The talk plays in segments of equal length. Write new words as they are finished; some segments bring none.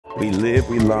We live,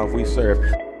 we love, we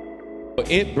serve.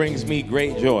 It brings me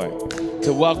great joy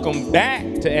to welcome back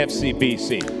to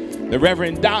FCBC the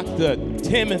Reverend Dr.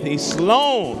 Timothy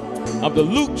Sloan of the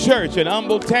Luke Church in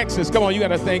Humble, Texas. Come on, you got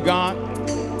to thank God.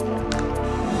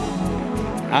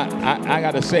 I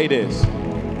got to say this.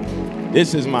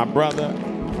 This is my brother.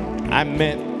 I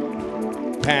met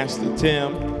Pastor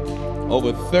Tim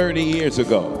over 30 years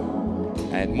ago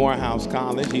at Morehouse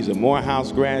College. He's a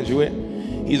Morehouse graduate.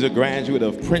 He's a graduate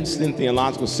of Princeton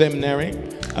Theological Seminary,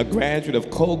 a graduate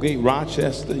of Colgate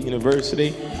Rochester University.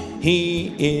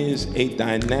 He is a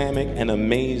dynamic and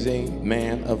amazing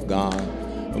man of God.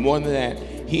 But more than that,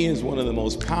 he is one of the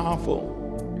most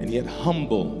powerful and yet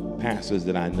humble pastors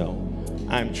that I know.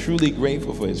 I'm truly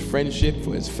grateful for his friendship,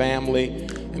 for his family,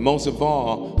 and most of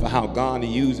all, for how God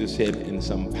uses him in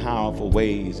some powerful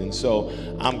ways. And so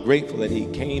I'm grateful that he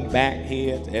came back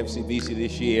here to FCBC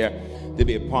this year to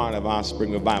be a part of our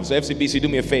spring revival. So FCBC, do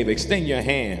me a favor, extend your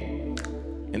hand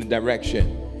in the direction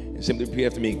and simply repeat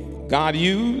after me. God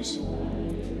use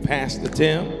Pastor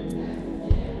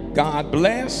Tim. God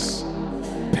bless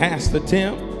Pastor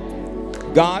Tim.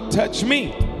 God touch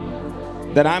me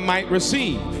that I might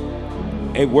receive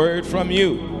a word from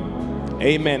you.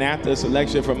 Amen. After a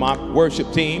selection from our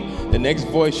worship team, the next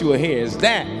voice you will hear is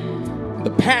that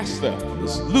the pastor of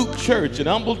this Luke Church in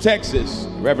Humble, Texas,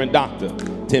 Reverend Dr.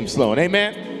 Tim Sloan.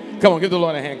 Amen. Come on, give the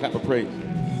Lord a hand clap of praise.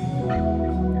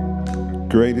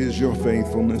 Great is your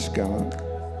faithfulness, God.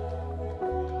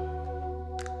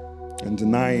 And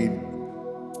tonight,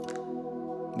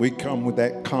 we come with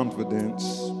that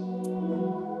confidence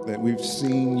that we've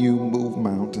seen you move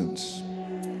mountains.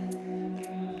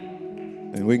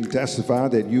 And we can testify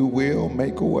that you will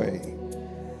make a way.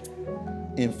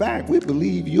 In fact, we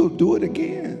believe you'll do it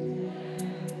again.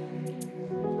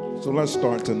 So let's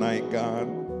start tonight, God.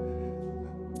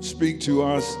 Speak to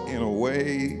us in a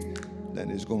way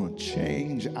that is going to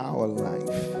change our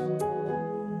life.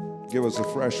 Give us a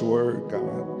fresh word,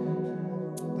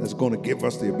 God, that's going to give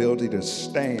us the ability to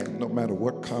stand no matter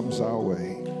what comes our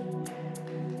way.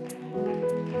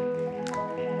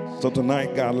 So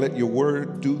tonight, God, let your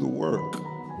word do the work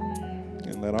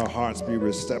and let our hearts be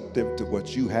receptive to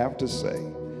what you have to say.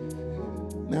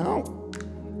 Now,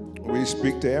 we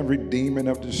speak to every demon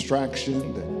of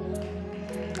distraction that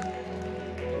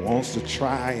wants to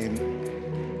try and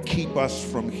keep us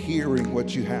from hearing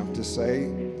what you have to say.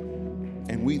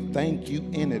 And we thank you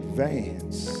in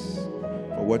advance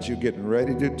for what you're getting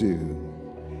ready to do.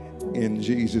 In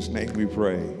Jesus' name we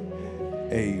pray.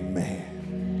 Amen.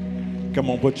 Come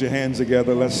on, put your hands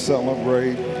together. Let's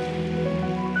celebrate.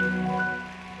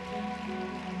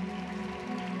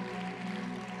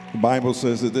 The Bible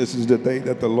says that this is the day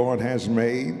that the Lord has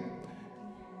made,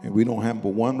 and we don't have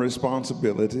but one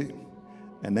responsibility,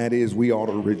 and that is we ought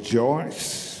to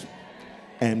rejoice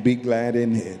and be glad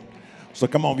in it. So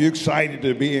come on, if you're excited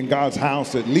to be in God's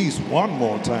house at least one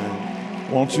more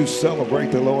time, won't you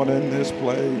celebrate the Lord in this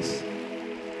place?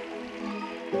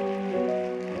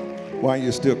 While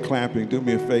you're still clapping, do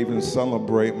me a favor and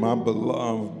celebrate my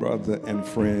beloved brother and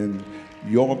friend,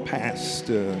 your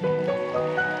pastor,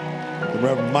 the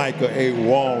Reverend Michael A.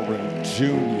 Warren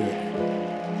Jr.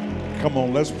 Come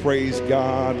on, let's praise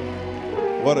God.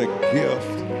 What a gift.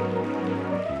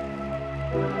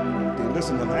 And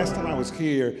listen, the last time I was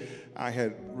here, I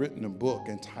had written a book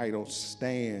entitled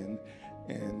Stand.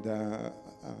 And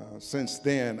since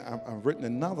then, I've written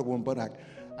another one, but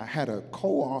I had a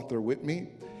co-author with me.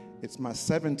 It's my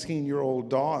 17-year-old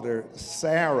daughter,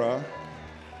 Sarah.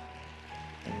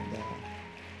 And,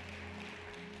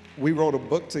 we wrote a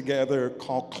book together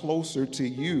called Closer to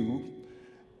You,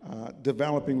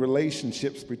 developing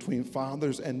relationships between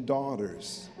fathers and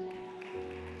daughters.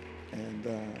 And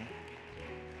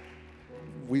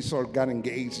we sort of got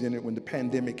engaged in it when the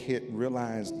pandemic hit and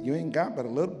realized you ain't got but a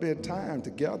little bit of time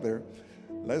together.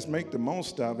 Let's make the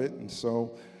most of it. And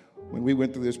so when we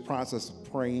went through this process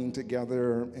of praying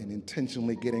together and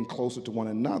intentionally getting closer to one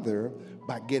another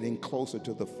by getting closer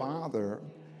to the Father,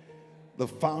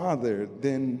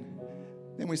 then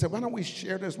we said, why don't we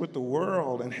share this with the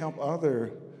world and help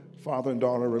other father and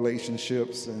daughter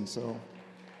relationships? And so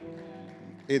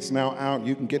it's now out.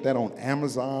 You can get that on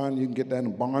Amazon. You can get that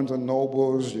in Barnes &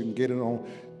 Nobles. You can get it on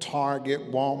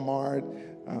Target, Walmart.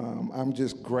 I'm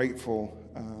just grateful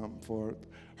for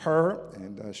her,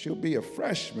 and she'll be a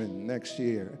freshman next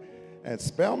year at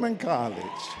Spelman College.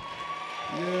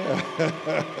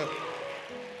 Yeah.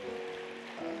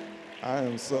 I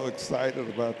am so excited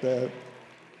about that.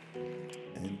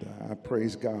 And I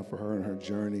praise God for her and her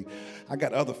journey. I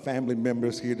got other family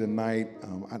members here tonight.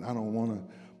 I don't want to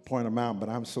point them out, but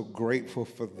I'm so grateful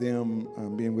for them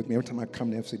being with me. Every time I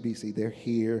come to FCBC, they're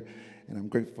here, and I'm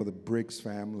grateful for the Briggs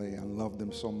family. I love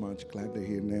them so much. Glad they're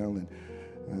here, Nell and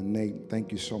Nate.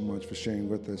 Thank you so much for sharing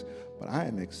with us. But I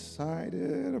am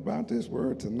excited about this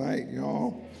word tonight,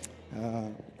 y'all.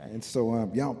 And so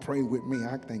y'all pray with me.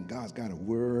 I think God's got a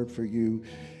word for you.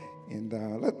 And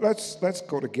let's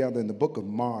go together in the book of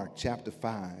Mark, chapter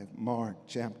 5. Mark,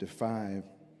 chapter 5.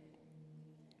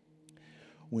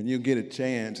 When you get a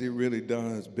chance, it really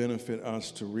does benefit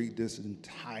us to read this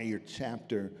entire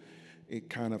chapter. It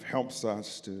kind of helps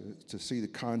us to see the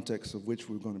context of which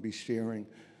we're going to be sharing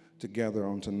together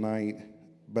on tonight.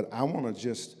 But I want to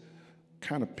just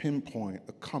kind of pinpoint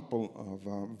a couple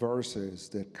of verses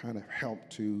that kind of help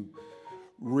to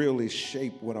really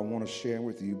shape what I want to share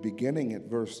with you, beginning at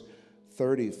verse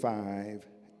 35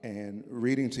 and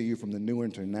reading to you from the New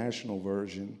International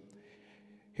Version.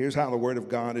 Here's how the Word of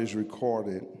God is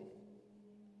recorded.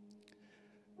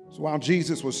 So while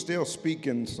Jesus was still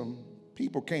speaking, some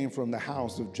people came from the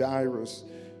house of Jairus,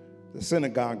 the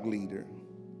synagogue leader.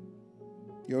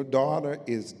 Your daughter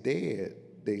is dead,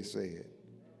 they said.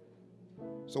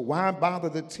 So why bother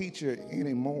the teacher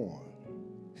anymore?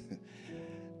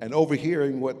 And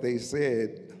overhearing what they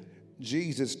said,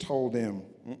 Jesus told them,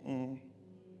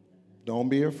 don't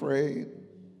be afraid,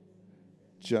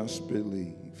 just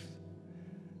believe.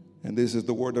 And this is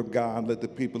the word of God. Let the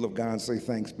people of God say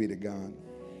thanks be to God.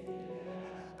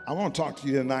 I want to talk to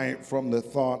you tonight from the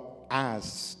thought, I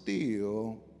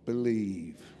still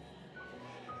believe.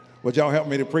 Would y'all help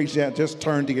me to preach that? Just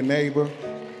turn to your neighbor.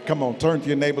 Come on, turn to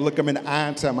your neighbor, look them in the eye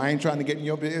and tell them, I ain't trying to get in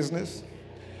your business,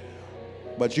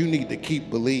 but you need to keep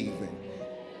believing.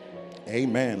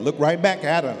 Amen. Look right back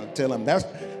at her and tell them,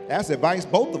 that's advice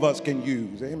both of us can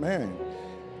use. Amen.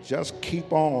 Just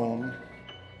keep on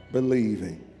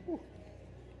believing.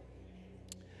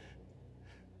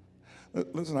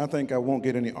 Listen, I think I won't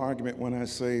get any argument when I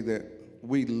say that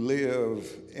we live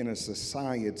in a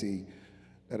society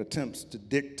that attempts to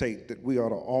dictate that we ought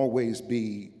to always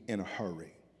be in a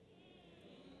hurry.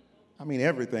 I mean,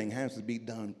 everything has to be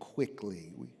done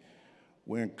quickly.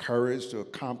 We're encouraged to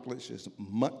accomplish as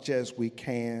much as we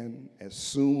can, as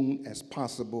soon as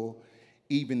possible,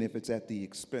 even if it's at the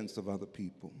expense of other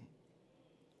people.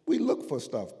 We look for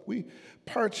stuff. We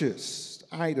purchase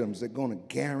items that are going to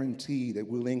guarantee that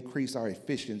we'll increase our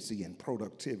efficiency and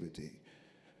productivity.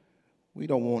 We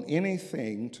don't want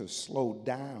anything to slow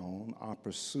down our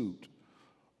pursuit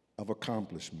of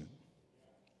accomplishment.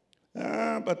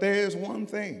 But there is one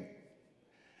thing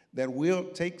that will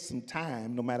take some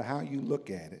time, no matter how you look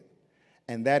at it,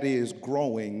 and that is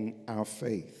growing our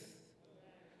faith.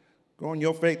 Growing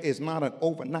your faith is not an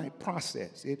overnight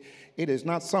process. It is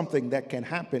not something that can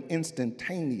happen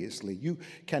instantaneously. You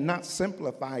cannot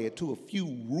simplify it to a few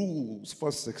rules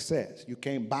for success. You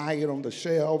can't buy it on the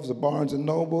shelves of Barnes &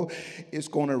 Noble. It's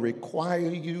going to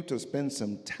require you to spend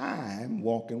some time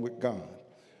walking with God.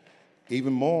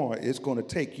 Even more, it's going to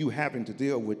take you having to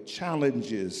deal with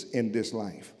challenges in this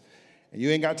life. And you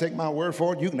ain't got to take my word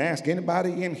for it. You can ask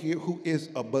anybody in here who is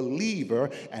a believer,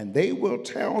 and they will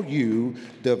tell you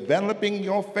developing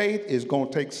your faith is going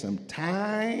to take some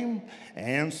time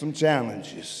and some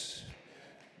challenges.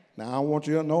 Now, I want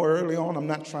you to know early on, I'm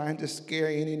not trying to scare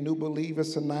any new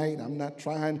believers tonight. I'm not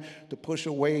trying to push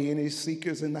away any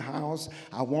seekers in the house.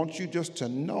 I want you just to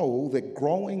know that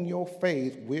growing your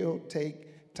faith will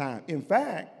take time. In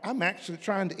fact, I'm actually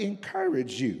trying to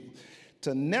encourage you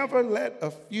to never let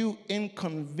a few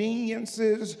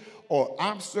inconveniences or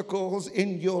obstacles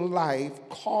in your life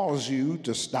cause you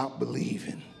to stop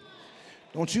believing.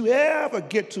 Don't you ever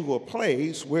get to a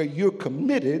place where you're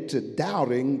committed to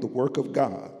doubting the work of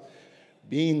God.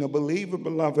 Being a believer,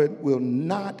 beloved, will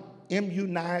not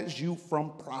immunize you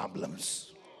from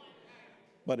problems,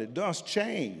 but it does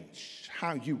change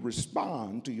how you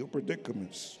respond to your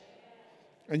predicaments.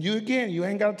 And you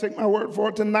ain't got to take my word for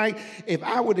it tonight. If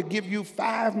I were to give you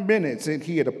 5 minutes in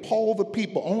here to poll the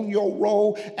people on your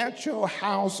roll, at your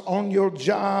house, on your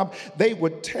job, they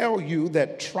would tell you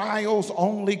that trials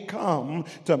only come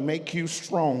to make you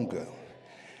stronger.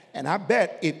 And I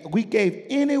bet if we gave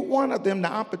any one of them the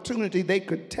opportunity, they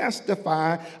could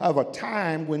testify of a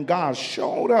time when God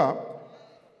showed up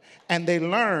and they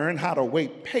learned how to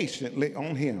wait patiently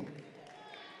on him.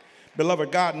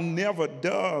 Beloved, God never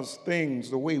does things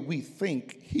the way we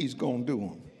think he's going to do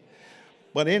them.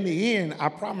 But in the end, I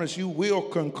promise you, we'll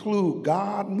conclude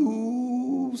God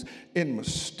moves in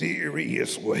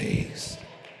mysterious ways.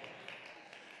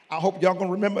 I hope y'all going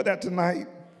to remember that tonight,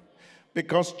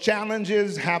 because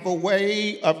challenges have a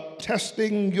way of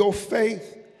testing your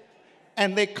faith.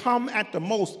 And they come at the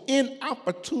most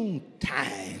inopportune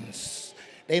times.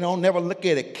 They don't never look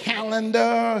at a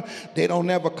calendar. They don't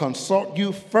never consult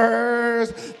you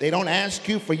first. They don't ask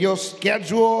you for your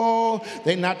schedule.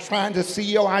 They're not trying to see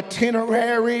your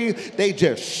itinerary. They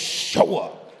just show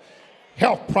up.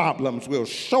 Health problems will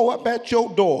show up at your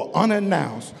door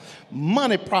unannounced.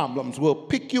 Money problems will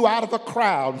pick you out of a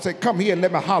crowd and say, come here and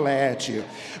let me holler at you.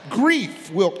 Grief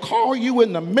will call you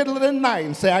in the middle of the night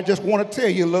and say, I just want to tell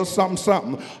you a little something,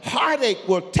 something. Heartache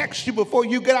will text you before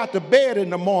you get out to bed in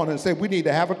the morning and say, we need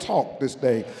to have a talk this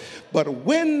day. But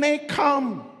when they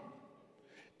come,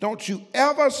 don't you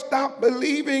ever stop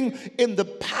believing in the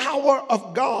power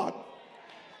of God.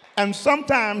 And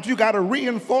sometimes you got to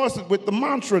reinforce it with the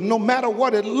mantra, no matter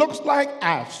what it looks like,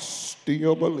 I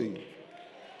still believe.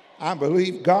 I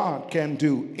believe God can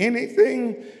do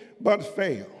anything but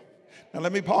fail. Now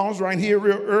let me pause right here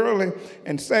real early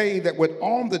and say that with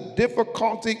all the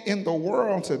difficulty in the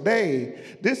world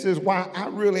today, this is why I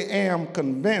really am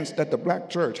convinced that the black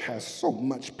church has so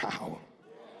much power.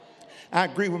 I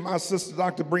agree with my sister,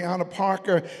 Dr. Breonna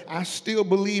Parker. I still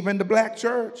believe in the black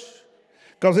church.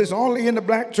 Because it's only in the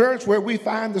black church where we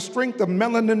find the strength of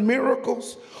melanin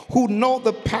miracles, who know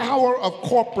the power of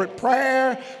corporate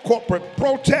prayer, corporate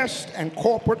protest, and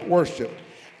corporate worship.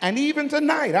 And even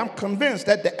tonight, I'm convinced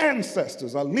that the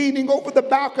ancestors are leaning over the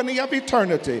balcony of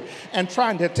eternity and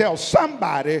trying to tell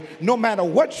somebody, no matter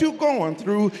what you're going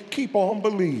through, keep on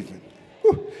believing.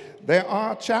 Whew. There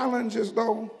are challenges,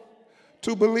 though,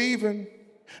 to believing.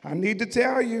 I need to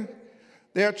tell you.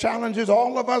 There are challenges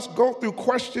all of us go through,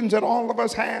 questions that all of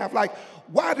us have, like,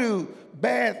 why do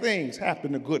bad things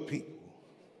happen to good people?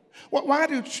 Why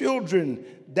do children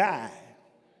die?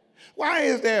 Why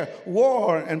is there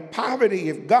war and poverty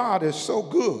if God is so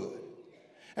good?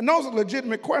 And those are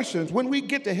legitimate questions. When we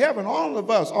get to heaven, all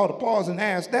of us ought to pause and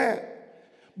ask that.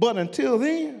 But until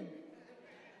then,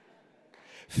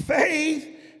 faith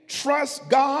trusts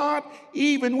God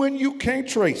even when you can't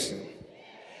trace him.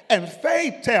 And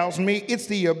faith tells me it's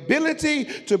the ability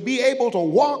to be able to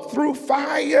walk through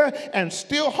fire and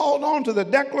still hold on to the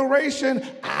declaration,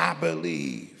 I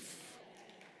believe.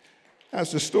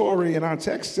 That's the story in our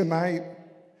text tonight.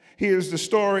 Here's the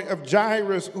story of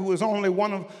Jairus, who is only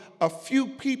one of a few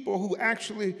people who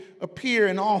actually appear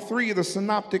in all three of the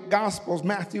synoptic gospels,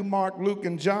 Matthew, Mark, Luke,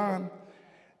 and John.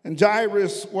 And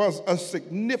Jairus was a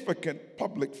significant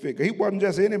public figure. He wasn't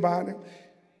just anybody.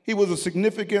 He was a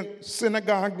significant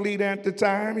synagogue leader at the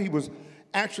time. He was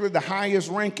actually the highest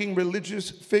ranking religious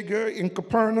figure in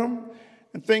Capernaum,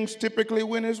 and things typically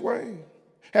went his way.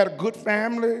 Had a good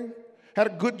family, had a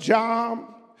good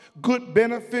job, good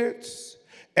benefits,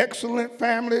 excellent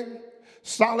family,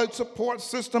 solid support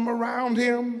system around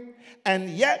him, and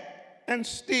yet and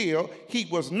still he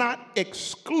was not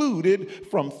excluded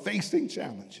from facing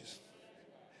challenges.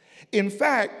 In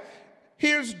fact,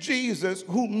 here's Jesus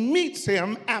who meets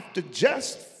him after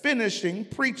just finishing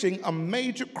preaching a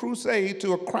major crusade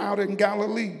to a crowd in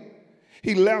Galilee.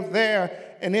 He left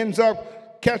there and ends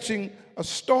up catching a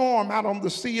storm out on the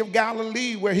Sea of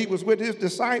Galilee where he was with his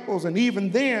disciples. And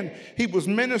even then, he was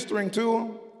ministering to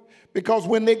them. Because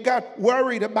when they got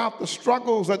worried about the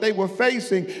struggles that they were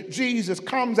facing, Jesus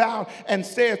comes out and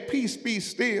says, peace be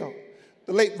still.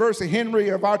 The late Versa Henry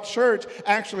of our church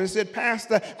actually said,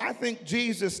 Pastor, I think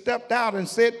Jesus stepped out and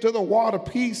said to the water,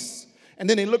 peace. And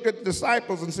then he looked at the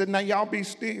disciples and said, now y'all be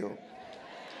still.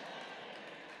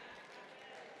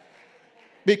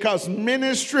 Because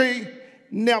ministry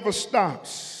never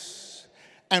stops.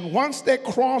 And once they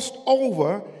crossed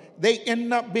over, they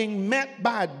ended up being met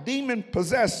by a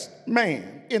demon-possessed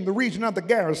man in the region of the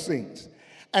Gerasenes.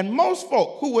 And most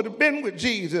folk who would have been with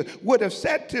Jesus would have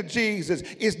said to Jesus,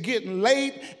 it's getting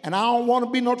late and I don't want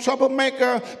to be no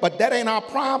troublemaker, but that ain't our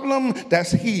problem,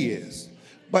 that's his.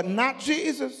 But not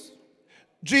Jesus.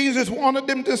 Jesus wanted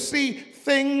them to see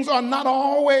things are not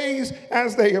always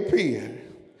as they appear.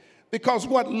 Because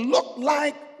what looked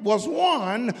like was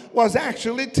one was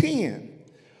actually 10.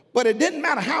 But it didn't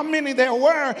matter how many there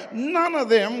were, none of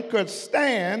them could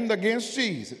stand against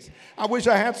Jesus. I wish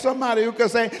I had somebody who could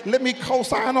say, let me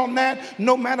co-sign on that.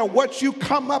 No matter what you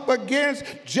come up against,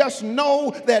 just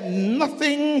know that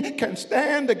nothing can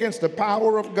stand against the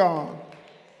power of God.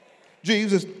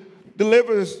 Jesus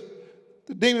delivers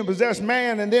the demon-possessed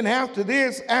man, and then after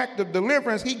this act of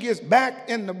deliverance, he gets back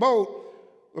in the boat,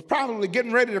 was probably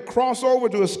getting ready to cross over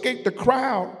to escape the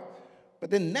crowd.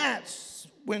 But then that's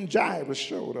when Jairus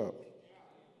showed up.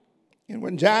 And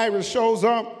when Jairus shows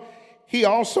up, he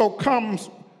also comes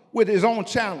with his own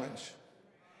challenge.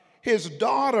 His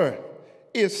daughter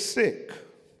is sick.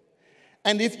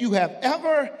 And if you have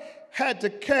ever had to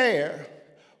care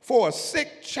for a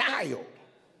sick child,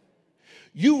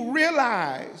 you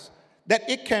realize that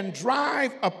it can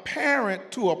drive a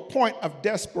parent to a point of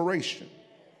desperation.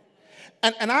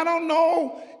 And I don't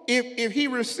know if he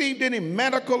received any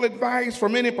medical advice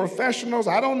from any professionals.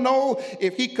 I don't know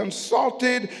if he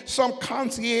consulted some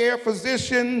concierge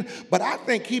physician, but I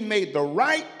think he made the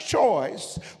right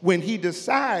choice when he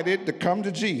decided to come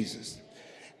to Jesus.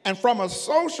 And from a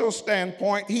social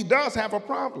standpoint, he does have a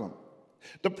problem.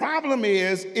 The problem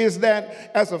is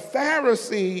that as a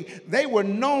Pharisee, they were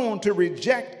known to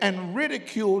reject and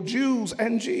ridicule Jews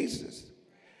and Jesus.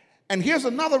 And here's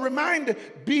another reminder: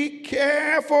 be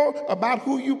careful about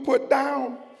who you put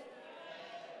down.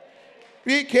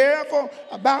 Be careful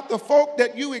about the folk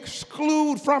that you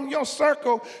exclude from your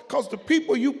circle, because the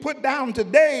people you put down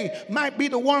today might be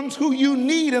the ones who you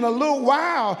need in a little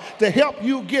while to help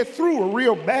you get through a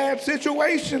real bad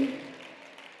situation.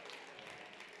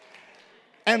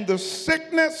 And the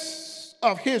sickness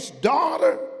of his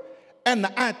daughter and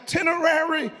the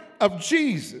itinerary of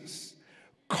Jesus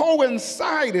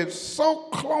coincided so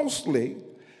closely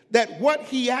that what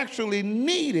he actually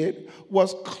needed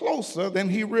was closer than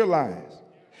he realized.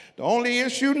 The only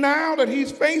issue now that he's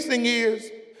facing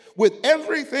is, with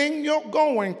everything you're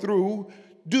going through,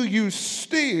 do you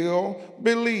still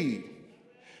believe?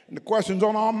 And the questions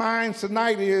on our minds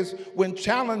tonight is, when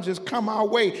challenges come our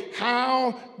way,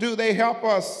 how do they help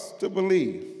us to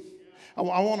believe? I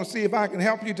want to see if I can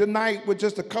help you tonight with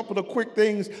just a couple of quick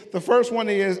things. The first one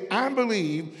is, I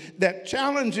believe that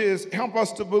challenges help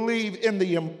us to believe in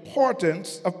the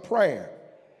importance of prayer.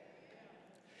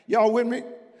 Y'all with me?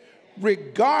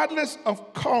 Regardless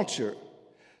of culture,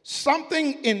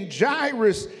 something in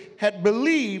Jairus had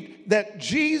believed that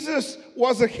Jesus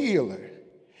was a healer.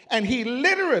 And he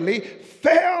literally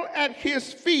fell at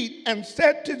his feet and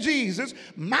said to Jesus,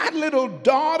 "My little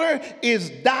daughter is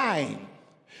dying.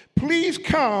 Please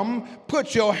come,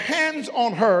 put your hands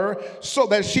on her so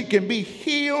that she can be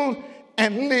healed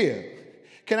and live."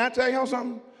 Can I tell y'all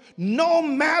something? No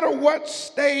matter what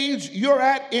stage you're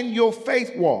at in your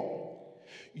faith walk,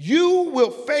 you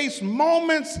will face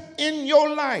moments in your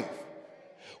life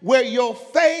where your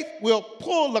faith will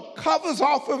pull the covers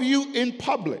off of you in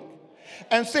public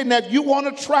and say, now if you want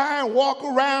to try and walk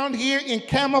around here in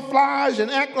camouflage and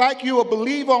act like you're a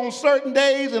believer on certain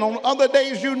days and on other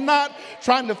days you're not,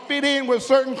 trying to fit in with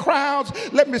certain crowds,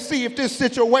 let me see if this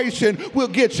situation will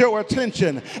get your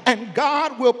attention. And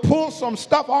God will pull some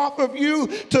stuff off of you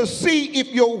to see if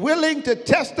you're willing to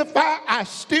testify, I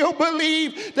still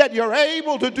believe that you're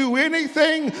able to do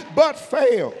anything but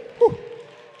fail. Whew.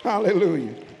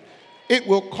 Hallelujah. It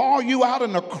will call you out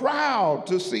in a crowd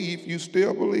to see if you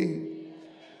still believe.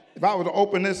 If I were to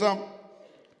open this up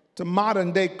to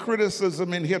modern day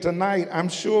criticism in here tonight, I'm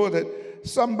sure that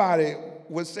somebody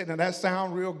would say, now that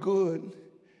sounds real good.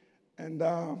 And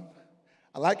I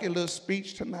like your little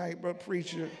speech tonight, brother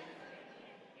preacher.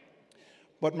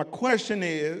 But my question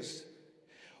is,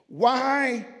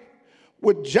 why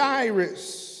would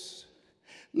Jairus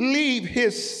leave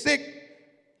his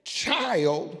sick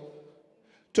child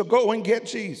to go and get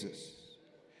Jesus?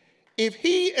 If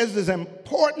he is as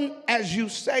important as you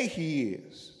say he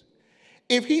is,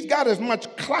 if he's got as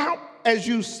much clout as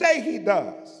you say he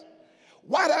does,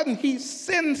 why doesn't he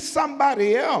send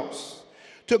somebody else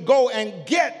to go and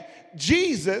get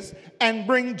Jesus and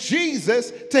bring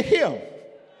Jesus to him?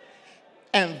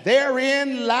 And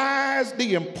therein lies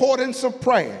the importance of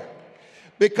prayer.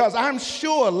 Because I'm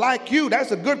sure, like you,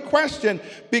 that's a good question,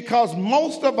 because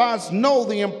most of us know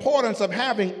the importance of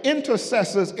having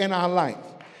intercessors in our life.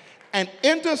 And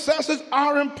intercessors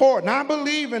are important. I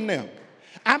believe in them.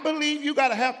 I believe you got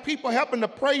to have people helping to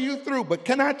pray you through. But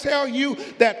can I tell you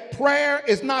that prayer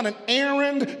is not an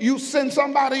errand you send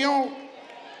somebody on?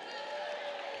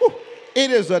 Whew.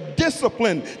 It is a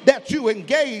discipline that you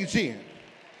engage in.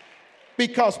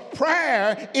 Because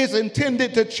prayer is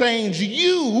intended to change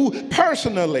you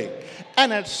personally.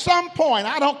 And at some point,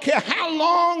 I don't care how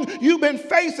long you've been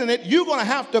facing it, you're going to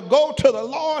have to go to the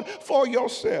Lord for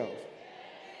yourself.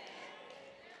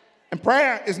 And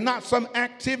prayer is not some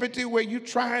activity where you're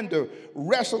trying to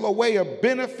wrestle away a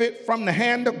benefit from the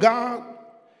hand of God.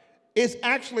 It's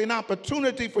actually an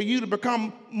opportunity for you to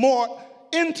become more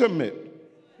intimate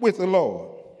with the Lord.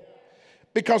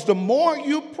 Because the more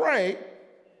you pray,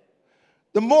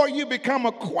 the more you become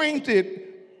acquainted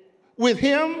with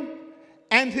him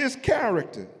and his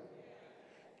character.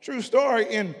 True story,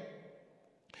 in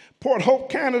Port Hope,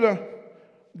 Canada,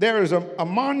 there is a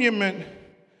monument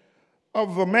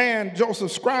of a man,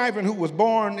 Joseph Scriven, who was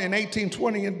born in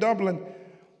 1820 in Dublin.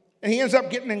 And he ends up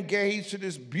getting engaged to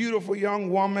this beautiful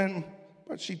young woman.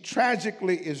 but she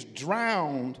tragically is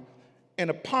drowned in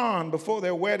a pond before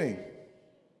their wedding.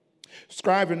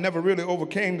 Scriven never really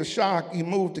overcame the shock. He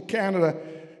moved to Canada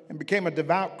and became a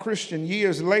devout Christian.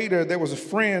 Years later, there was a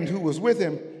friend who was with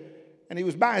him, and he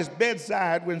was by his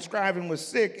bedside when Scriven was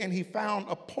sick, and he found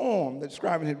a poem that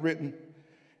Scriven had written.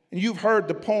 And you've heard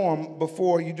the poem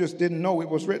before, you just didn't know it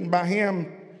was written by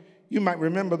him. You might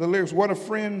remember the lyrics. What a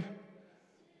friend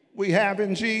we have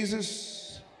in Jesus,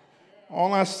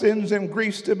 all our sins and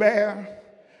griefs to bear.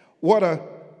 What a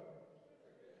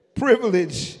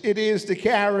privilege it is to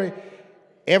carry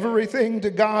everything to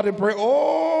God in prayer.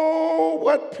 Oh,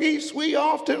 what peace we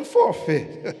often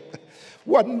forfeit.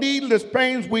 What needless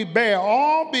pains we bear,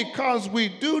 all because we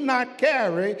do not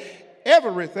carry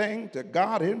everything to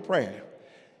God in prayer.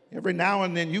 Every now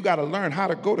and then you got to learn how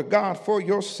to go to God for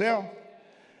yourself.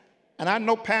 And I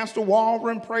know Pastor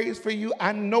Walren prays for you.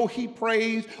 I know he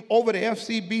prays over the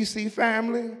FCBC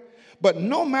family. But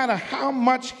no matter how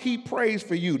much he prays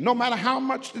for you, no matter how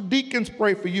much the deacons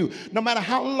pray for you, no matter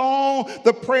how long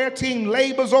the prayer team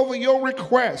labors over your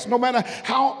requests, no matter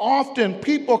how often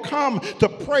people come to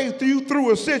pray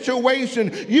through a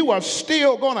situation, you are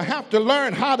still going to have to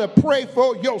learn how to pray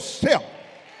for yourself.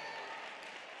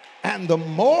 And the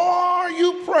more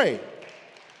you pray,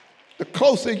 the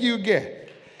closer you get.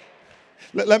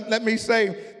 Let me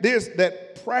say this,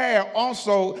 that prayer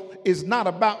also is not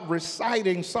about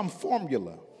reciting some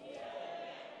formula.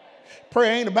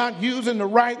 Prayer ain't about using the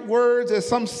right words as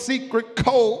some secret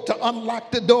code to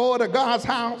unlock the door to God's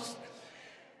house.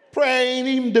 Prayer ain't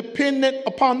even dependent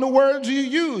upon the words you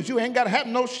use. You ain't got to have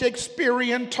no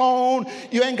Shakespearean tone.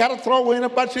 You ain't got to throw in a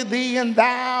bunch of thee and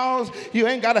thous. You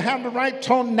ain't got to have the right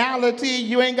tonality.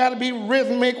 You ain't got to be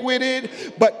rhythmic with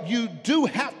it. But you do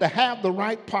have to have the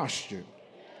right posture.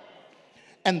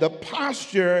 And the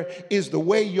posture is the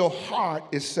way your heart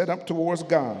is set up towards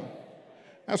God.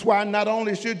 That's why not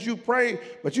only should you pray,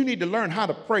 but you need to learn how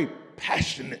to pray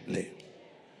passionately.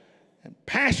 And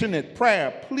passionate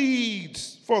prayer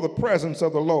pleads for the presence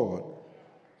of the Lord.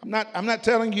 I'm not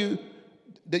telling you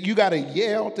that you got to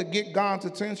yell to get God's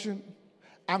attention.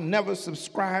 I've never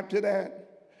subscribed to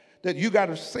that you got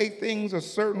to say things a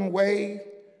certain way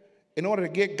in order to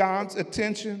get God's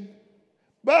attention.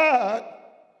 But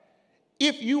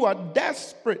if you are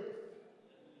desperate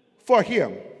for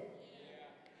him,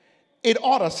 it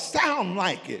ought to sound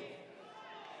like it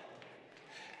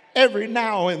every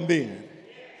now and then.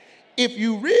 If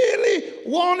you really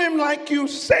want him like you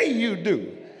say you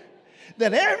do,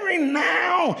 then every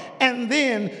now and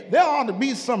then there ought to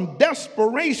be some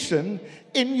desperation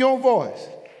in your voice.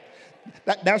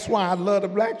 That's why I love the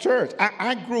black church.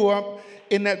 I grew up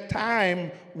in that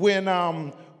time when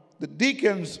the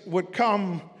deacons would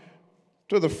come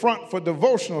to the front for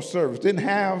devotional service. Didn't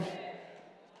have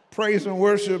praise and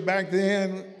worship back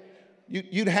then.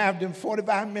 You'd have them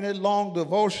 45-minute long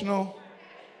devotional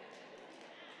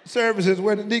services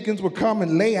where the deacons would come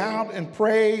and lay out and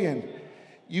pray, and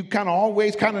you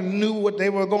always knew what they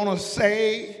were going to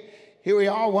say. Here we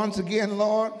are once again,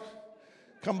 Lord,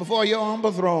 come before your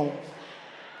humble throne.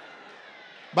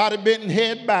 Body bent and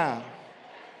head bowed.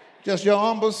 Just your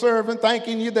humble servant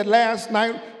thanking you that last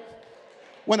night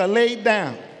when I laid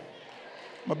down,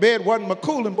 my bed wasn't my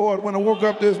cooling board when I woke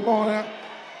up this morning.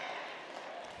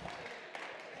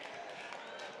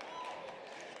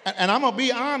 And I'm going to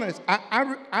be honest,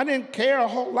 I didn't care a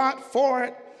whole lot for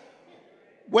it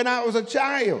when I was a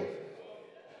child.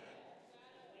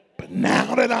 But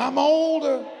now that I'm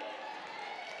older,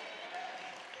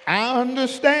 I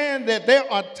understand that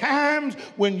there are times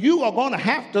when you are going to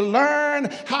have to learn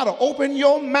how to open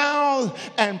your mouth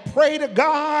and pray to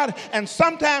God. And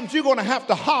sometimes you're going to have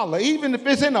to holler, even if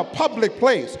it's in a public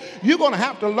place. You're going to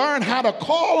have to learn how to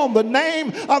call on the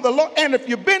name of the Lord. And if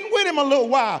you've been with him a little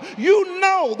while, you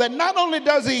know that not only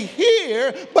does he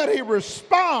hear, but he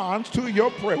responds to your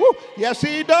prayer. Woo. Yes,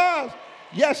 he does.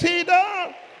 Yes, he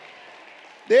does.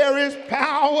 There is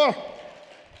power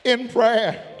in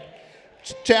prayer.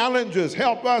 Challenges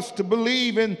help us to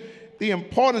believe in the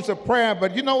importance of prayer,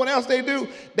 but you know what else they do?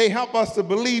 They help us to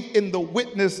believe in the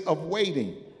witness of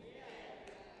waiting.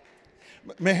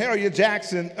 Mahalia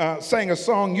Jackson sang a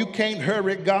song, "You Can't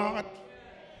Hurry God.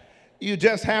 You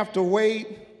just have to wait.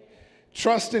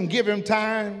 Trust and give him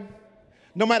time.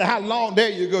 No matter how long," there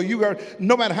you go,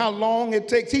 no matter how long it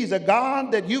takes. He's a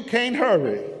God that you can't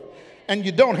hurry, and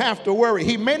you don't have to worry.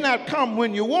 He may not come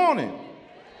when you want him,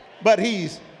 but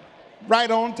he's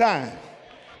right on time.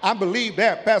 I believe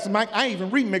that, Pastor Mike. I even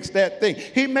remixed that thing.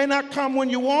 He may not come when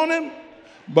you want him,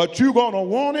 but you're going to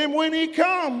want him when he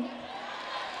comes.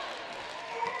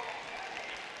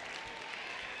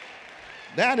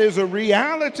 That is a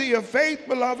reality of faith,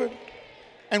 beloved.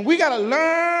 And we got to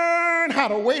learn how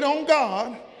to wait on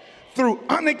God through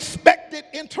unexpected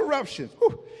interruptions.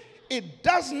 Whew. It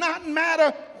does not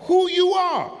matter who you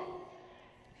are.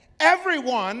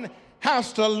 Everyone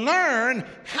has to learn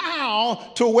how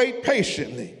to wait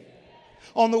patiently.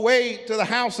 On the way to the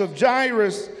house of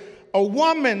Jairus, a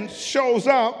woman shows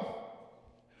up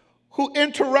who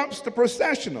interrupts the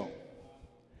processional.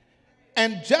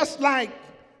 And just like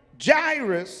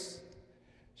Jairus,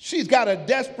 she's got a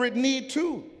desperate need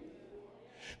too.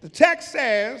 The text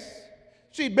says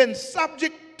she'd been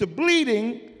subject to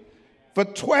bleeding for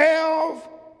 12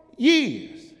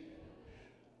 years.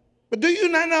 But do you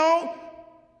not know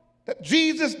that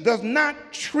Jesus does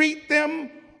not treat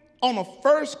them on a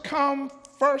first come,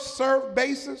 first served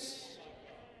basis?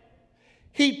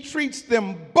 He treats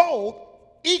them both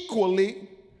equally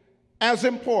as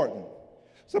important.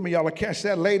 Some of y'all will catch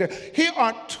that later. Here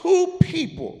are two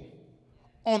people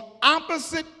on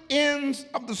opposite ends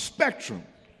of the spectrum.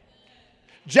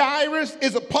 Jairus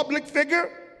is a public figure,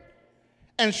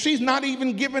 and she's not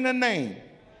even given a name.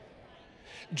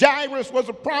 Jairus was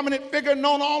a prominent figure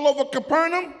known all over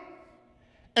Capernaum,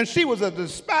 and she was a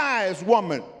despised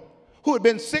woman who had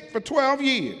been sick for 12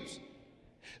 years.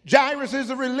 Jairus is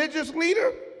a religious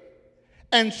leader,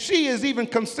 and she is even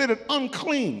considered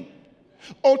unclean.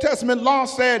 Old Testament law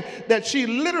said that she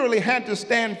literally had to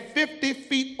stand 50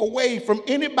 feet away from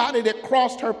anybody that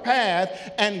crossed her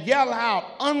path and yell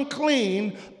out,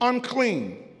 "Unclean,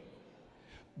 unclean."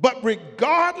 But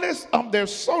regardless of their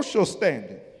social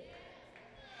standing,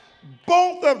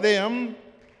 both of them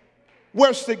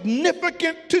were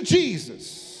significant to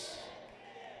Jesus.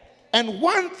 And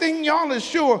one thing y'all is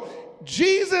sure,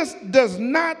 Jesus does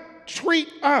not treat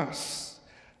us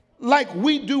like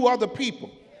we do other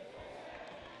people.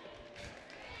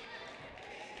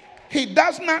 He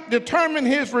does not determine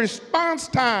his response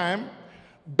time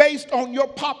based on your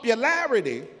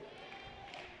popularity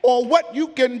or what you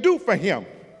can do for him.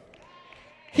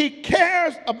 He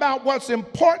cares about what's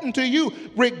important to you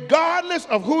regardless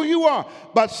of who you are.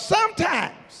 But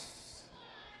sometimes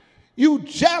you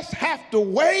just have to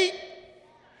wait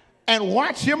and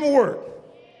watch him work.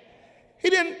 He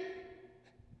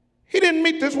didn't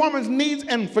meet this woman's needs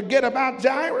and forget about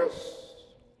Jairus.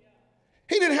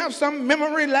 He didn't have some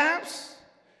memory lapse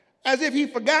as if he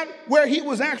forgot where he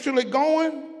was actually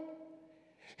going.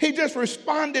 He just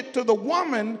responded to the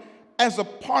woman as a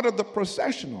part of the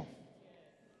processional.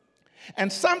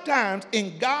 And sometimes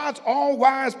in God's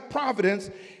all-wise providence,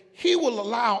 he will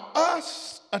allow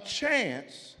us a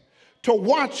chance to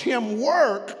watch him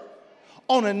work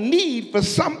on a need for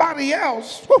somebody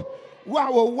else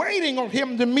while we're waiting on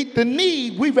him to meet the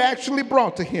need we've actually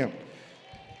brought to him.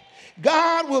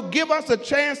 God will give us a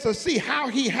chance to see how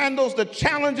he handles the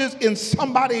challenges in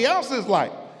somebody else's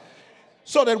life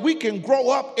so that we can grow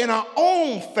up in our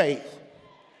own faith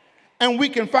and we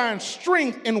can find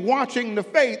strength in watching the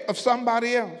faith of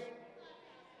somebody else.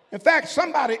 In fact,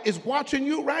 somebody is watching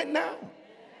you right now.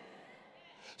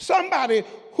 Somebody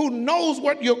who knows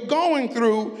what you're going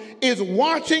through is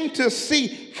watching to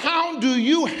see how do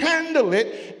you handle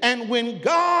it. And when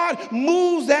God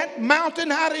moves that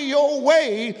mountain out of your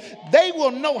way, they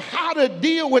will know how to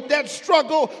deal with that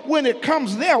struggle when it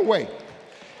comes their way.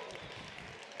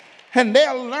 And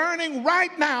they're learning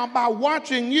right now by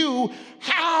watching you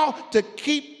how to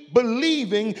keep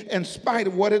believing in spite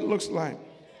of what it looks like.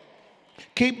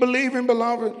 Keep believing,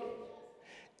 beloved.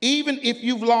 Even if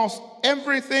you've lost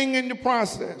everything in the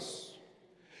process.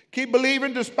 Keep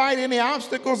believing despite any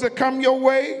obstacles that come your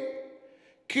way.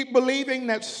 Keep believing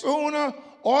that sooner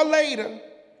or later,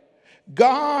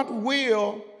 God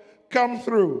will come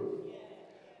through.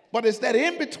 But it's that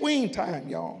in-between time,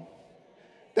 y'all.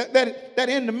 That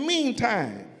in the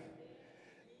meantime,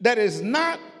 that is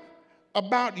not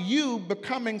about you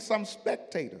becoming some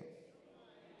spectator.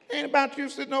 It ain't about you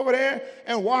sitting over there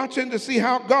and watching to see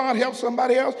how God helps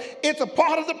somebody else. It's a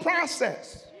part of the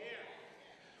process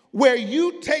where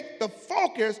you take the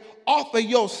focus off of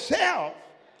yourself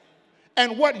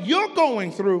and what you're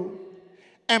going through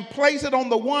and place it on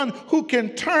the one who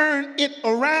can turn it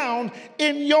around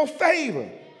in your favor.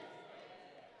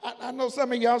 I know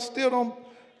some of y'all still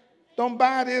don't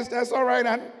buy this. That's all right.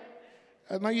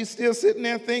 I know you're still sitting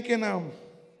there thinking,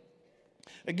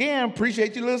 again,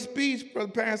 appreciate your little speech,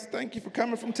 Brother Pastor. Thank you for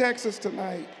coming from Texas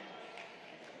tonight.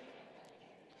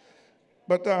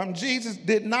 But Jesus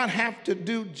did not have to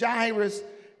do Jairus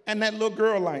and that little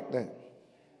girl like that.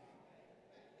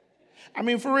 I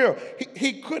mean, for real,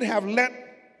 he could have let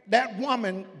that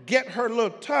woman get her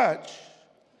little touch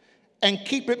and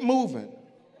keep it moving.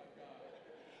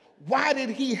 why did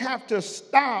he have to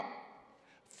stop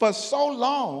for so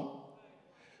long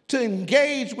to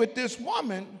engage with this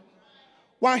woman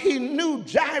while he knew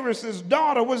Jairus'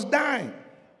 daughter was dying?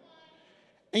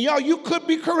 And y'all, you could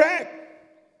be correct.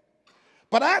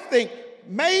 But I think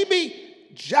maybe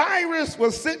Jairus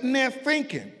was sitting there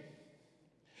thinking,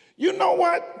 you know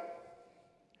what?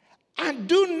 I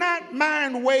do not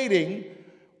mind waiting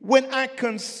when I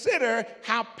consider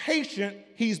how patient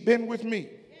he's been with me.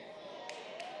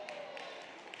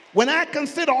 When I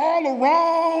consider all the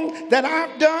wrong that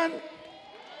I've done,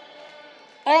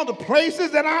 all the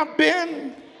places that I've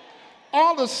been,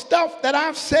 all the stuff that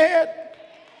I've said,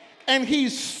 and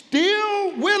he's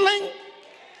still willing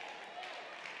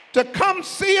to come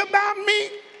see about me,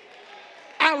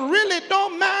 I really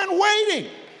don't mind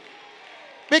waiting.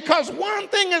 Because one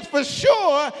thing is for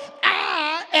sure,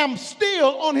 I am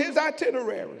still on his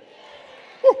itinerary.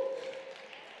 Whew.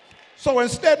 So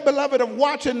instead, beloved, of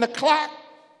watching the clock,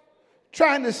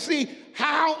 trying to see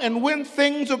how and when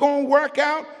things are going to work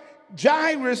out,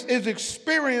 Jairus is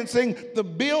experiencing the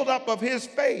buildup of his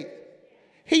faith.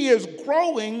 He is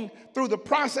growing through the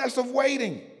process of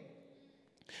waiting.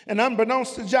 And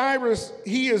unbeknownst to Jairus,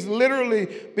 he is literally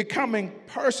becoming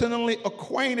personally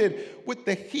acquainted with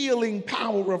the healing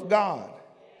power of God.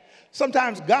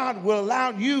 Sometimes God will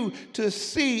allow you to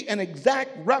see an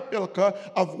exact replica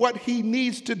of what he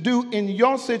needs to do in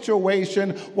your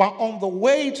situation while on the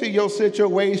way to your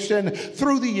situation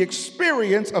through the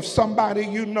experience of somebody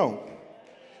you know.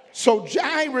 So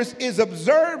Jairus is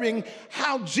observing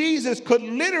how Jesus could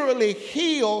literally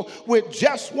heal with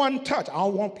just one touch. I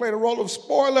don't want to play the role of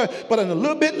spoiler, but in a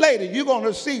little bit later, you're going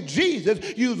to see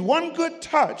Jesus use one good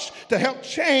touch to help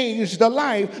change the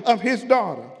life of his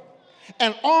daughter.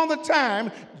 And all the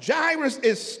time, Jairus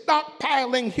is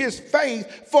stockpiling his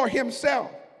faith for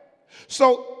himself.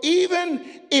 So even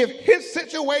if his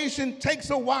situation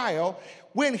takes a while,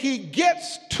 when he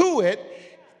gets to it,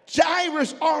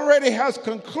 Jairus already has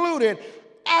concluded,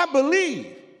 I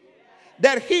believe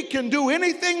that he can do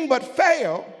anything but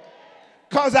fail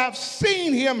because I've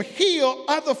seen him heal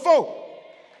other folk.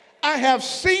 I have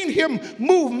seen him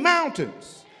move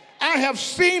mountains. I have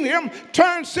seen him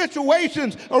turn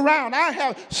situations around. I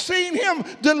have seen him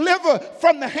deliver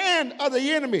from the hand of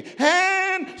the enemy.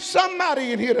 And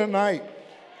somebody in here tonight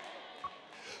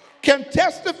can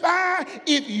testify.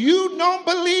 If you don't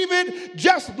believe it,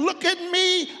 just look at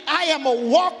me. I am a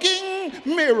walking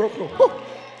miracle.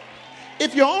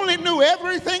 If you only knew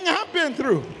everything I've been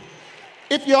through,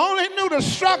 if you only knew the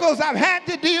struggles I've had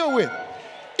to deal with,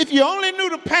 if you only knew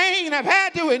the pain I've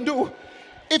had to endure,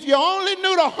 if you only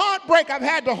knew the heartbreak I've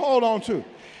had to hold on to,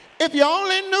 if you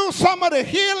only knew some of the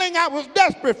healing I was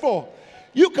desperate for,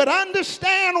 you could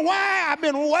understand why I've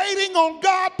been waiting on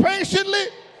God patiently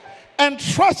and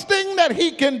trusting that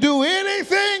he can do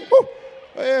anything. Woo,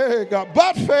 hey, God,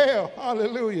 but fail.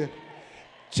 Hallelujah.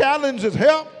 Challenges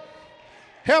help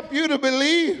you to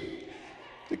believe,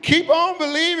 to keep on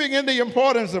believing in the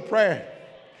importance of prayer.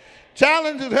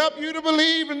 Challenges help you to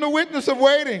believe in the witness of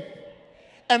waiting.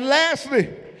 And lastly,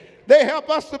 they help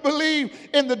us to believe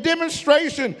in the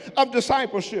demonstration of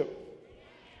discipleship.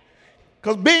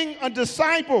 Because being a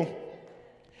disciple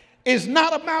is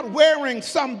not about wearing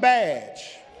some badge.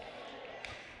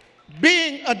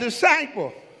 Being a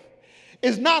disciple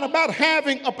is not about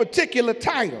having a particular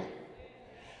title.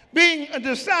 Being a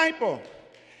disciple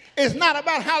is not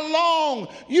about how long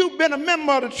you've been a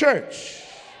member of the church.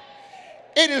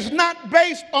 It is not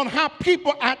based on how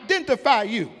people identify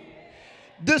you.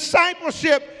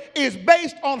 Discipleship is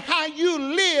based on how you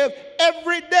live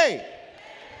every day,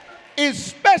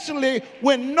 especially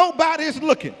when nobody's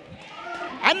looking.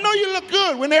 I know you look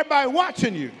good when everybody's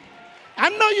watching you. I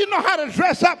know you know how to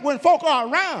dress up when folk are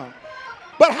around.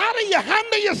 But how do you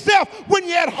handle yourself when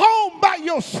you're at home by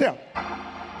yourself?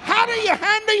 How do you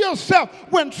handle yourself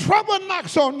when trouble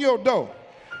knocks on your door?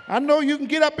 I know you can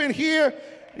get up in here,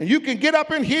 and you can get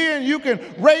up in here, and you can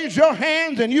raise your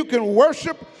hands, and you can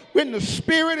worship when the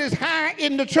spirit is high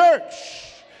in the church.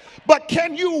 But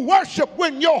can you worship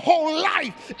when your whole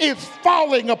life is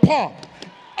falling apart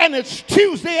and it's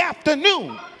Tuesday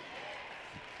afternoon?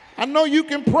 I know you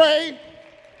can pray,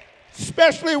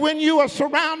 especially when you are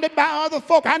surrounded by other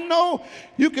folk. I know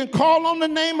you can call on the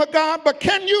name of God, but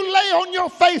can you lay on your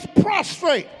face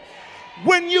prostrate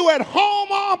when you at home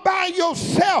all by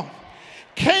yourself?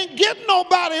 Can't get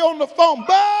nobody on the phone,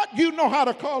 but you know how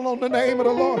to call on the name of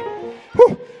the Lord.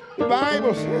 Whew. The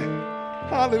Bible said,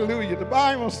 hallelujah, the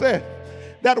Bible said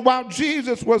that while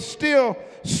Jesus was still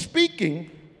speaking,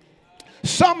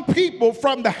 some people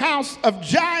from the house of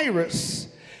Jairus,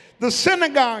 the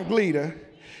synagogue leader,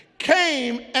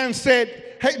 came and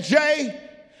said, hey, Jay,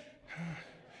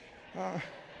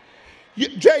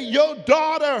 Jay, your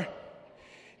daughter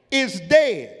is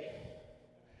dead.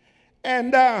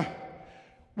 And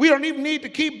we don't even need to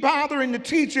keep bothering the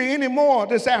teacher anymore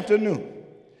this afternoon.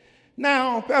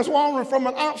 Now, Pastor Wallen, from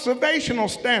an observational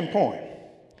standpoint,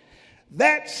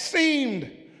 that seemed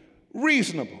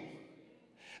reasonable.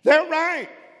 They're right.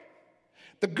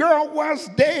 The girl was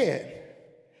dead.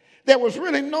 There was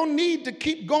really no need to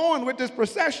keep going with this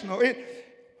processional.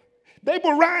 They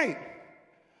were right.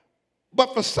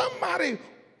 But for somebody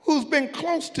who's been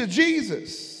close to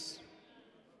Jesus,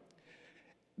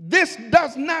 this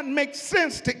does not make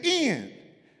sense to end.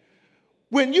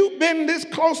 When you've been this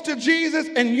close to Jesus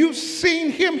and you've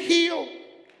seen him heal,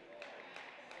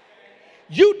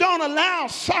 you don't allow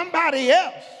somebody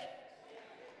else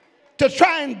to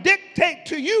try and dictate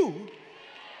to you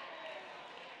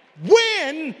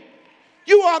when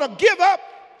you ought to give up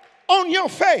on your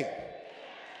faith.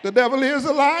 The devil is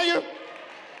a liar.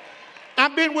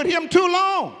 I've been with him too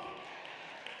long.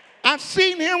 I've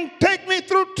seen him take me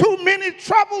through too many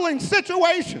troubling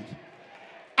situations.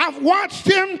 I've watched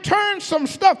him turn some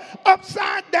stuff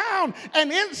upside down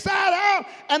and inside out,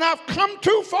 and I've come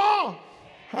too far,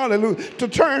 hallelujah, to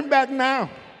turn back now.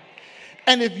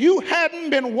 And if you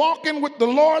hadn't been walking with the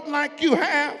Lord like you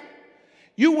have,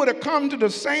 you would have come to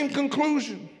the same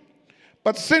conclusion.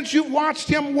 But since you've watched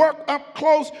him work up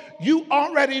close, you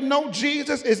already know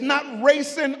Jesus is not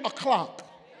racing a clock.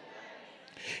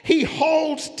 He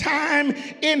holds time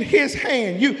in his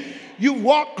hand. You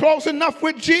walk close enough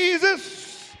with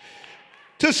Jesus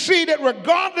to see that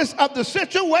regardless of the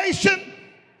situation,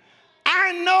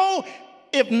 I know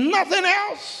if nothing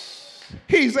else,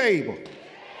 he's able.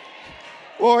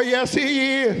 Oh, yes,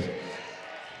 he is.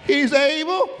 He's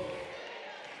able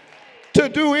to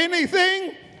do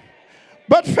anything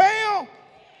but fail.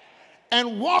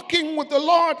 And walking with the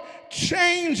Lord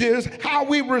changes how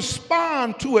we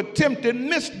respond to attempted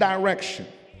misdirection.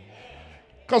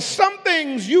 Because some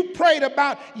things you prayed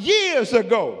about years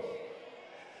ago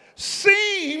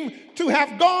seem to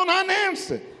have gone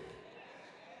unanswered.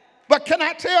 But can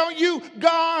I tell you,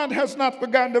 God has not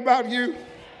forgotten about you.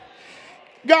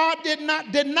 God did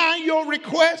not deny your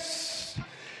requests.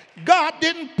 God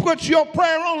didn't put your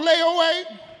prayer on layaway.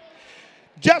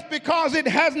 Just because it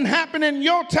hasn't happened in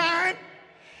your time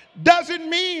doesn't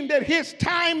mean that his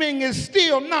timing is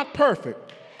still not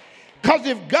perfect. Because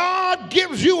if God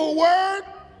gives you a word,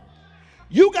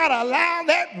 you got to allow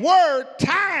that word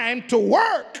time to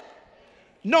work,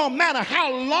 no matter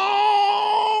how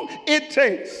long it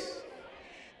takes.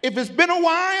 If it's been a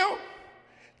while,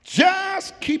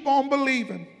 just keep on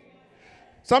believing.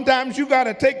 Sometimes you got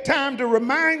to take time to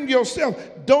remind yourself,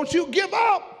 don't you give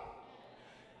up.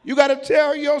 You got to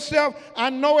tell yourself, I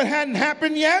know it hadn't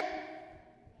happened yet,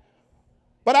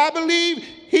 but I believe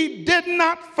he did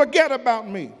not forget about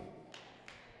me.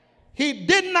 He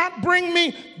did not bring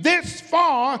me this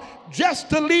far just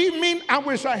to leave me. I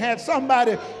wish I had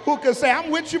somebody who could say, I'm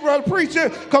with you, brother preacher,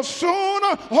 because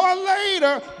sooner or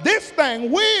later, this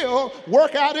thing will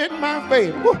work out in my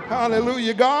favor. Woo,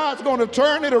 hallelujah. God's going to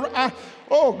turn it around.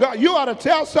 Oh, God, you ought to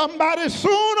tell somebody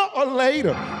sooner or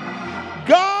later,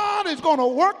 God is going to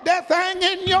work that thing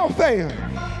in your favor.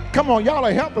 Come on, y'all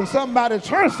are helping somebody.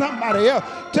 Turn somebody else.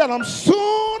 Tell them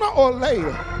sooner or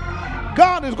later,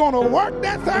 God is going to work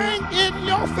that thing in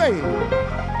your favor.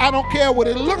 I don't care what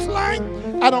it looks like.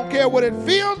 I don't care what it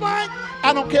feels like.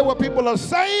 I don't care what people are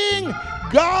saying.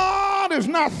 God is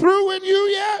not through with you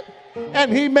yet,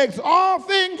 and he makes all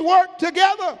things work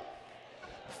together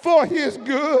for his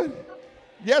good.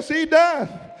 Yes, he does,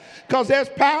 because there's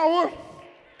power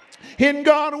in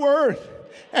God's word,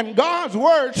 and God's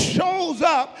word shows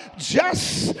up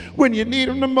just when you need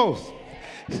him the most.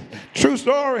 True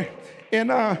story. In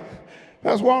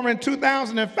Pastor Wallen, in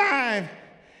 2005,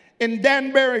 in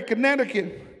Danbury,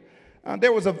 Connecticut,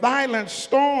 there was a violent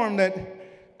storm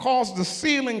that caused the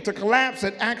ceiling to collapse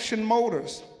at Action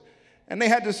Motors, and they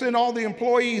had to send all the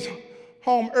employees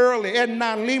home early. Ed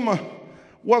Lima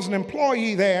was an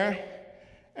employee there,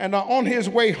 and on his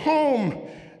way home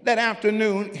that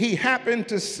afternoon, he happened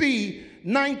to see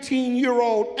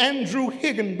 19-year-old Andrew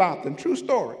Higginbotham, true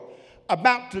story,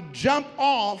 about to jump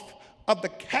off of the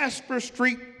Casper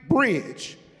Street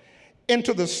Bridge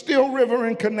into the Still River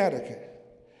in Connecticut.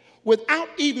 Without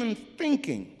even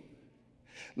thinking,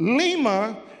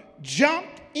 Lima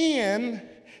jumped in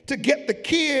to get the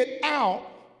kid out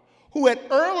who had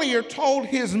earlier told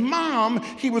his mom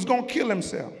he was going to kill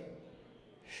himself.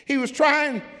 He was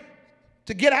trying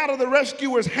to get out of the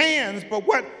rescuer's hands, but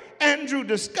what Andrew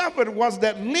discovered was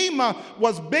that Lima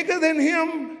was bigger than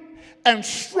him and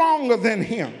stronger than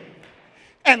him.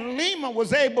 And Lima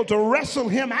was able to wrestle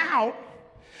him out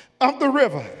of the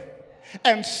river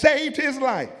and saved his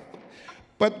life.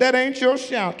 But that ain't your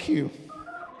shout cue.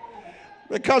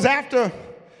 Because after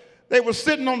they were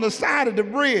sitting on the side of the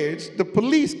bridge, the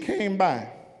police came by.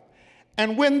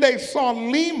 And when they saw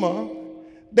Lima,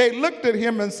 they looked at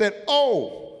him and said,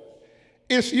 "Oh,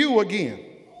 it's you again."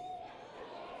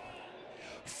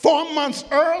 4 months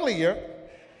earlier,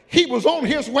 he was on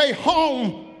his way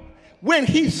home when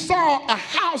he saw a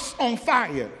house on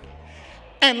fire.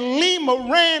 And Lima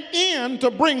ran in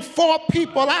to bring 4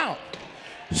 people out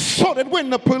so that when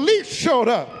the police showed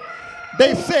up,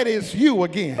 they said, "It's you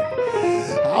again."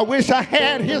 I wish I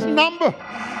had his number,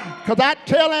 because I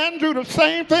tell Andrew the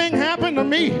same thing happened to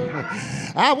me.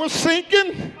 I was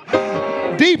sinking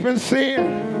deep in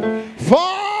sin,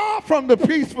 far from the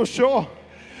peaceful shore,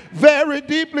 very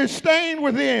deeply stained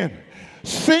within,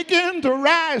 sinking to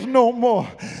rise no more.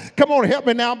 Come on, help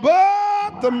me now.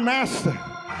 But the master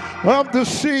of the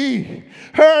sea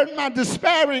heard my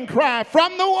despairing cry.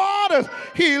 From the waters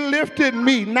he lifted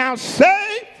me. Now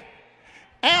safe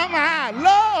am I.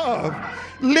 Love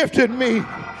lifted me.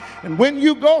 And when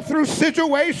you go through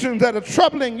situations that are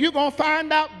troubling, you're going to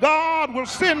find out God will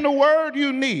send the word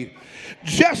you need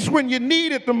just when you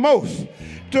need it the most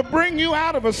to bring you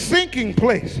out of a sinking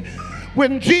place.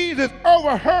 When Jesus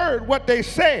overheard what they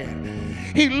said,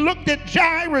 he looked at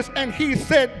Jairus and he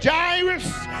said, "Jairus,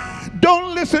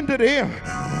 don't listen to them.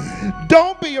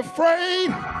 Don't be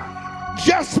afraid.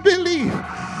 Just believe."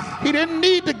 He didn't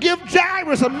need to give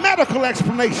Jairus a medical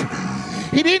explanation.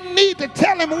 He didn't need to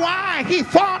tell him why he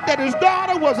thought that his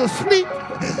daughter was asleep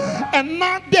and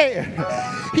not dead.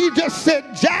 He just said,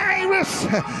 "Jairus,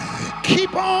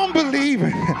 keep on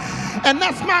believing." And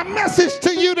that's my message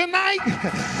to you tonight,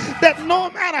 that no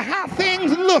matter how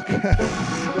things look,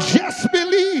 just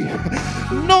believe.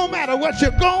 No matter what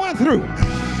you're going through,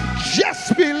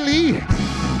 just believe.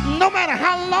 No matter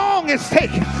how long it's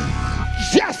taken,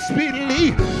 just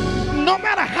believe. No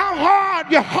matter how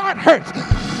hard your heart hurts,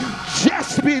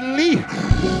 just believe.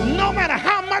 No matter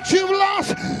how much you've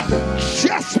lost,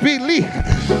 just believe.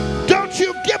 Don't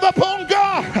you give up on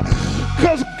God,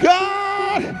 because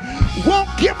God won't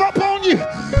give up on you.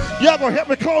 Y'all gonna help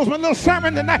me close my little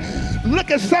sermon tonight. Look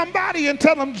at somebody and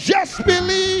tell them, just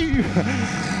believe.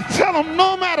 Tell them,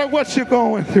 no matter what you're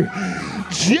going through,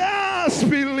 just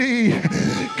believe.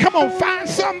 Come on, find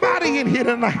somebody in here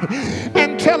tonight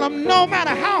and tell them, no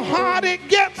matter how hard it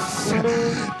gets,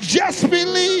 just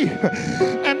believe.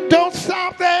 And don't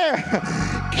stop there.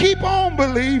 Keep on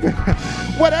believing.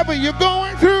 Whatever you're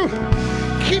going through,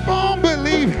 keep on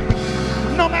believing.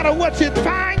 No matter what you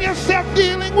find yourself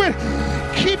dealing with,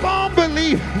 keep on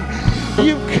believing.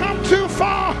 You've come too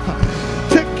far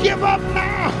to give up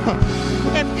now.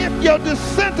 And if your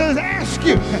dissenters ask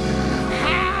you,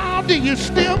 how do you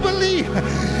still believe?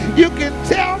 You can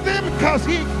tell them, because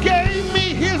he gave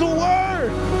me his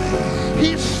word.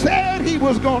 He said he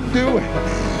was going to do it.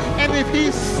 And if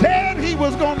he said he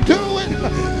was going to do it,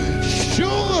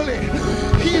 surely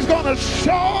he's going to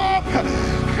show up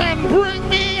and bring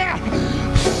me out.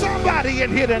 Somebody in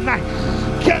here tonight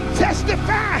can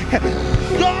testify.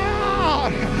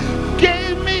 God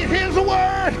gave me his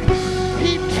word.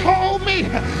 He told me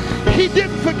he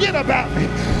didn't forget about me.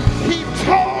 He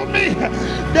told me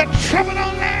that trouble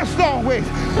don't last always.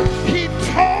 He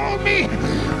told me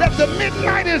that the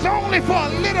midnight is only for a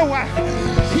little while.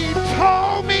 He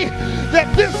told me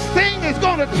that this thing is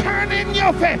going to turn in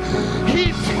your favor.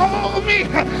 He told me,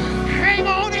 hang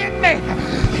on in there.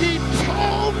 He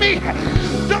told me,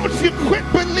 don't you quit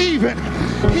believing.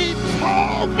 He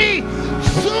told me,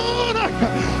 sooner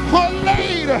or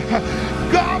later,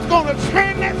 God's going to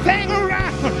turn that thing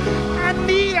around. I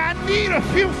need a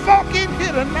few folk in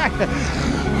here tonight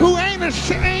who ain't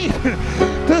ashamed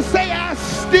to say, I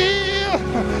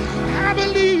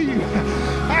believe.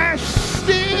 I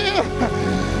still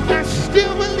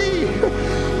believe.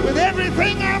 With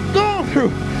everything I've gone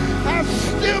through, I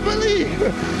still believe.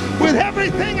 With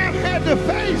everything I've had to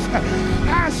face,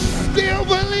 I still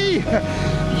believe.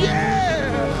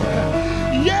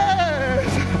 Yes,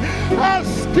 I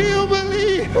still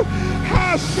believe.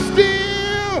 I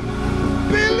still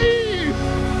believe.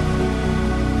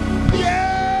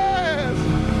 Yes.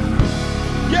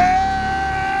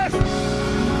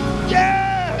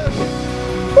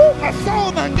 Ooh, my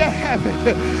soul done got happy.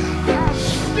 I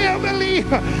still believe.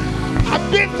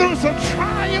 I've been through some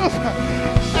trials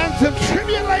and some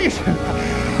tribulations.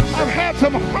 I've had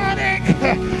some heartache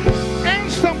and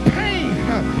some pain.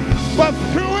 But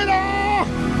through it all,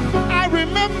 I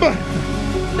remember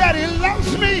that he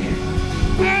loves me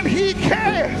and he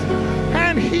cares.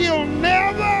 he'll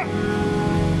never,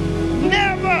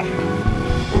 never,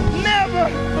 never,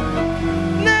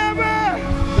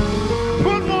 never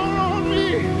put more on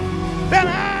me than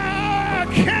I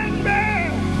can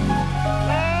bear.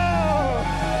 Oh.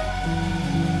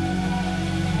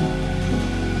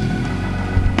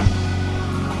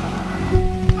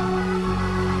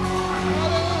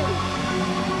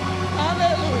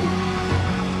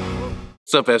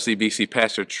 What's up, FCBC?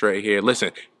 Pastor Trey here.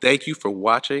 Listen, thank you for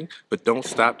watching, but don't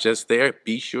stop just there.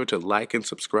 Be sure to like and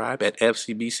subscribe at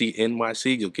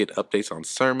FCBCNYC. You'll get updates on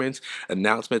sermons,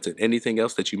 announcements, and anything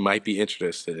else that you might be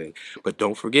interested in. But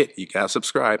don't forget, you gotta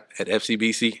subscribe at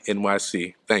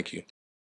FCBCNYC. Thank you.